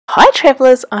Hi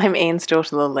travellers, I'm Anne's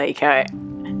daughter Liliko.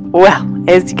 Well,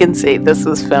 as you can see, this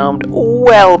was filmed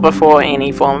well before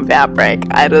any form of outbreak.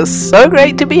 It is so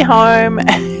great to be home,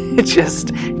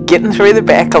 just getting through the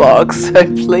backlog, so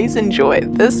please enjoy.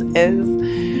 This is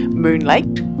Moon Lake,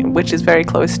 which is very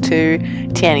close to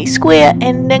Tiananmen Square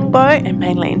and Ningbo in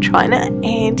mainland China,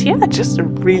 and yeah, just a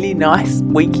really nice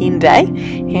weekend day,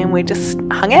 and we just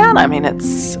hung out. I mean,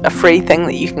 it's a free thing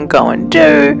that you can go and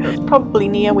do. It's probably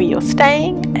near where you're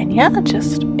staying, and yeah,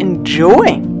 just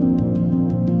enjoy.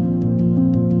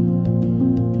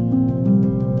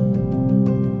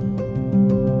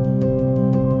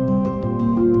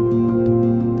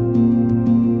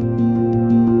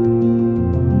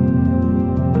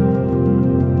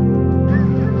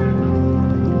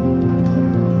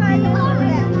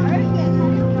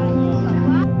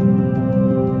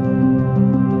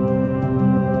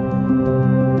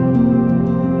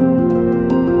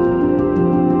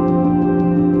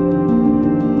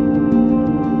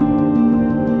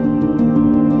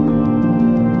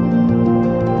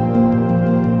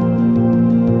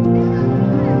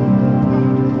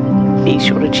 Be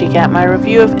sure to check out my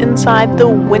review of Inside the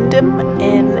Wyndham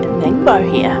in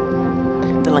Ningbo here.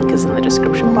 The link is in the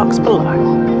description box below.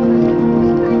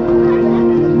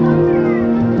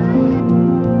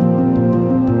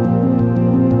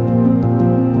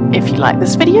 If you like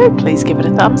this video, please give it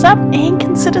a thumbs up and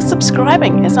consider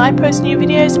subscribing, as I post new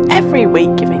videos every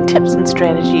week giving tips and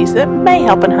strategies that may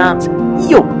help enhance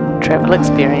your travel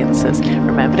experiences.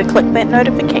 Remember to click that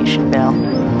notification bell.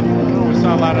 We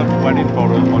saw a lot of wedding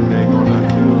photos one day going on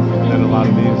too, and then a lot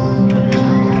of these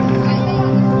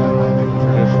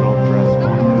traditional dress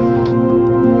photos.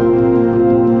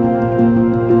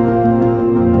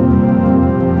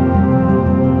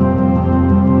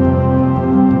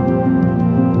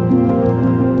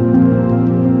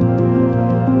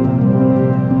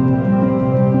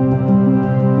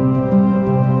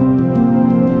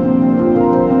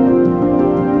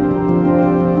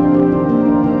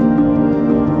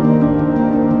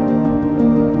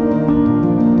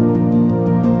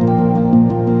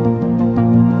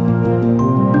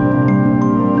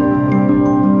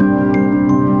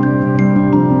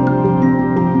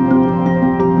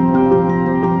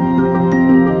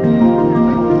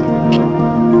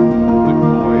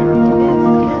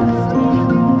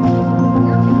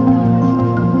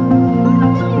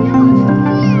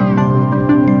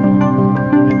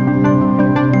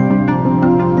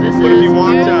 But if you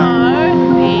want